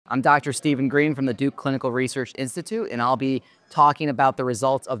I'm Dr. Stephen Greene from the Duke Clinical Research Institute, and I'll be talking about the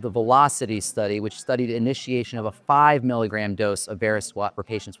results of the Velocity study, which studied initiation of a 5 milligram dose of Vericiguat for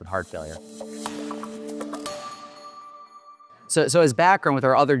patients with heart failure. So as background with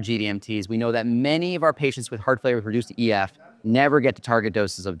our other GDMTs, we know that many of our patients with heart failure with reduced EF never get to target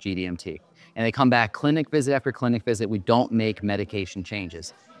doses of GDMT. And they come back clinic visit after clinic visit, we don't make medication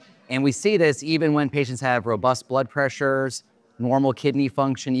changes. And we see this even when patients have robust blood pressures, normal kidney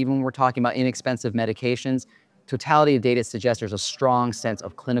function, even when we're talking about inexpensive medications. Totality of data suggests there's a strong sense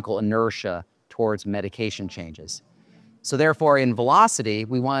of clinical inertia towards medication changes. So therefore, in Velocity,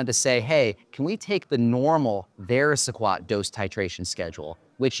 we wanted to say, hey, can we take the normal Vericiguat dose titration schedule,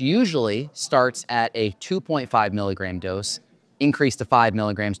 which usually starts at a 2.5 milligram dose, increase to 5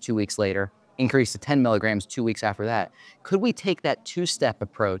 milligrams 2 weeks later, increase to 10 milligrams 2 weeks after that. Could we take that two-step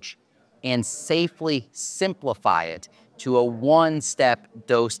approach and safely simplify it to a one-step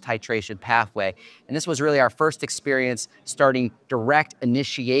dose titration pathway? And this was really our first experience starting direct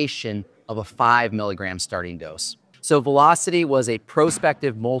initiation of a 5 milligram starting dose. So Velocity was a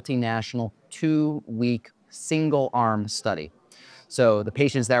prospective multinational 2-week single-arm study. So the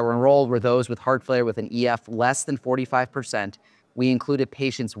patients that were enrolled were those with heart failure with an EF less than 45%. We included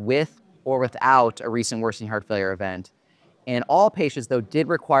patients with or without a recent worsening heart failure event. And all patients, though, did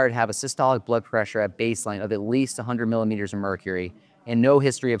require to have a systolic blood pressure at baseline of at least 100 millimeters of mercury and no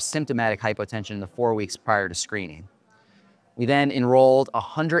history of symptomatic hypotension in the 4 weeks prior to screening. We then enrolled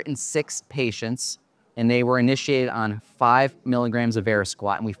 106 patients, and they were initiated on 5 milligrams of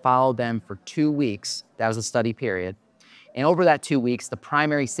Vericiguat, and we followed them for 2 weeks. That was the study period. And over that 2 weeks, the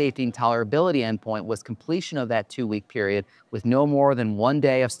primary safety and tolerability endpoint was completion of that 2-week period with no more than 1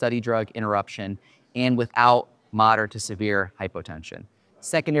 day of study drug interruption and without moderate to severe hypotension.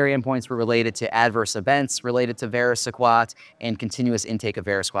 Secondary endpoints were related to adverse events related to Vericiguat and continuous intake of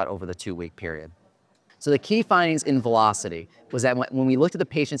Vericiguat over the 2-week period. So the key findings in Velocity was that when we looked at the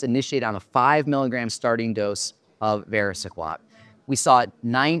patients initiated on a 5 milligram starting dose of Vericiguat, we saw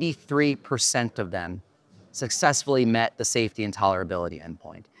 93% of them successfully met the safety and tolerability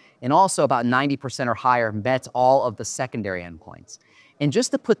endpoint. And also about 90% or higher met all of the secondary endpoints. And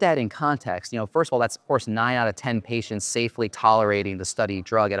just to put that in context, first of all, that's of course 9 out of 10 patients safely tolerating the study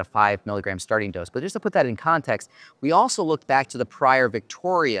drug at a 5 milligram starting dose. But just to put that in context, we also looked back to the prior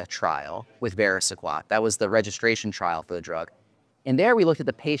Victoria trial with Vericiguat. That was the registration trial for the drug. And there we looked at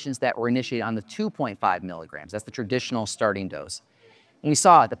the patients that were initiated on the 2.5 milligrams. That's the traditional starting dose. And we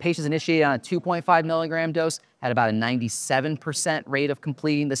saw the patients initiated on a 2.5 milligram dose had about a 97% rate of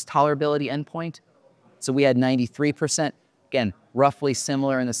completing this tolerability endpoint. So we had 93%. Again, roughly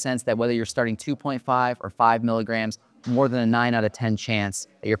similar in the sense that whether you're starting 2.5 or 5 milligrams, more than a 9 out of 10 chance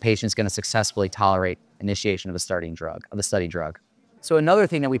that your patient's going to successfully tolerate initiation of the study drug. So another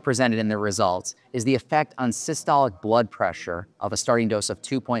thing that we presented in the results is the effect on systolic blood pressure of a starting dose of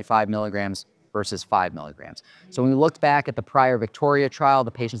 2.5 milligrams versus 5 milligrams. So when we looked back at the prior Victoria trial,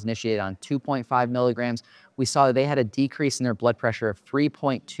 the patients initiated on 2.5 milligrams, we saw that they had a decrease in their blood pressure of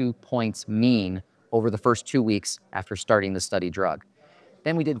 3.2 points mean over the first 2 weeks after starting the study drug.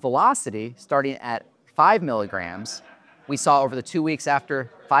 Then we did Velocity starting at 5 milligrams. We saw over the 2 weeks after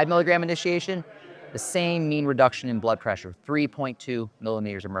 5 milligram initiation, the same mean reduction in blood pressure, 3.2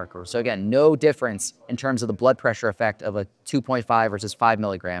 millimeters of mercury. So again, no difference in terms of the blood pressure effect of a 2.5 versus 5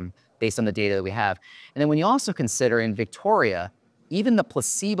 milligram based on the data that we have. And then when you also consider in Victoria, even the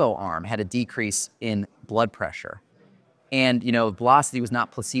placebo arm had a decrease in blood pressure. And Velocity was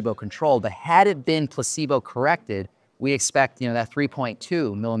not placebo controlled, but had it been placebo corrected, we expect that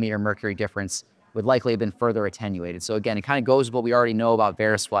 3.2 millimeter mercury difference would likely have been further attenuated. So again, it kind of goes with what we already know about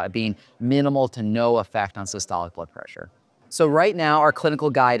Vericiguat being minimal to no effect on systolic blood pressure. So right now, our clinical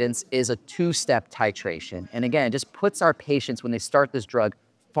guidance is a 2-step titration. And again, it just puts our patients, when they start this drug,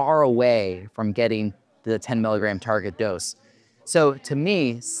 far away from getting the 10 milligram target dose. So to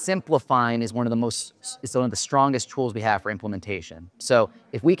me, simplifying is one of the strongest tools we have for implementation. So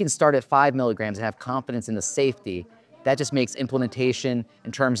if we can start at 5 milligrams and have confidence in the safety, that just makes implementation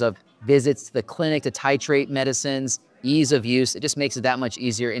in terms of visits to the clinic to titrate medicines, ease of use, it just makes it that much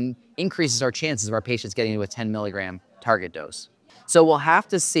easier and increases our chances of our patients getting to a 10 milligram target dose. So we'll have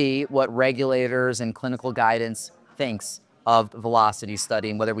to see what regulators and clinical guidance thinks of the Velocity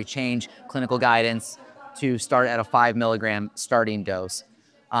study and whether we change clinical guidance to start at a 5 milligram starting dose.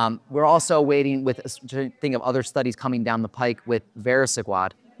 We're also waiting to think of other studies coming down the pike with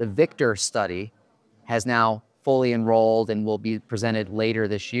Vericiguat. The Victor study has now fully enrolled and will be presented later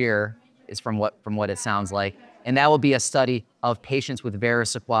this year, is from what it sounds like. And that will be a study of patients with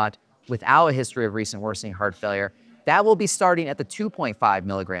Vericiguat without a history of recent worsening heart failure That will be starting at the 2.5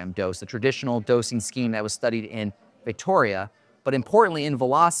 milligram dose, the traditional dosing scheme that was studied in Victoria. But importantly, in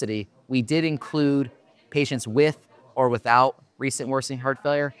Velocity, we did include patients with or without recent worsening heart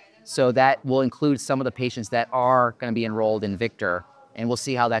failure. So that will include some of the patients that are going to be enrolled in Victor. And we'll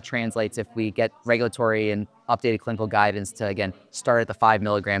see how that translates if we get regulatory and updated clinical guidance to, again, start at the 5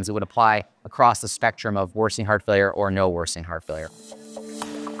 milligrams. It would apply across the spectrum of worsening heart failure or no worsening heart failure.